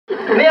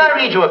May I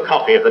read you a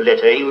copy of the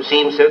letter you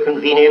seem so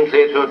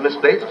conveniently to have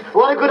misplaced?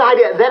 What a good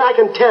idea. Then I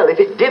can tell if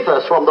it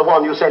differs from the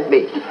one you sent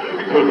me.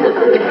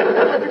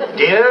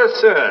 Dear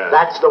Sir.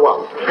 That's the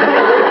one.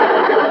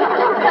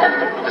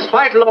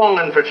 Despite long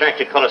and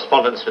protracted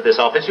correspondence with this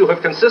office, you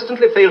have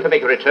consistently failed to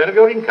make a return of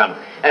your income,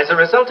 as a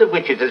result of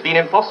which it has been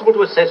impossible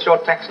to assess your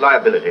tax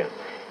liability.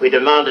 We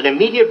demand an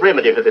immediate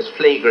remedy for this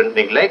flagrant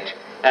neglect,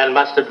 and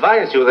must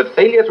advise you that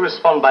failure to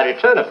respond by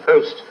return of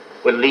post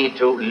will lead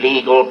to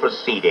legal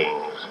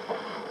proceedings.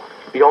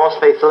 Yours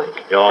faithfully.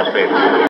 Yours faithfully.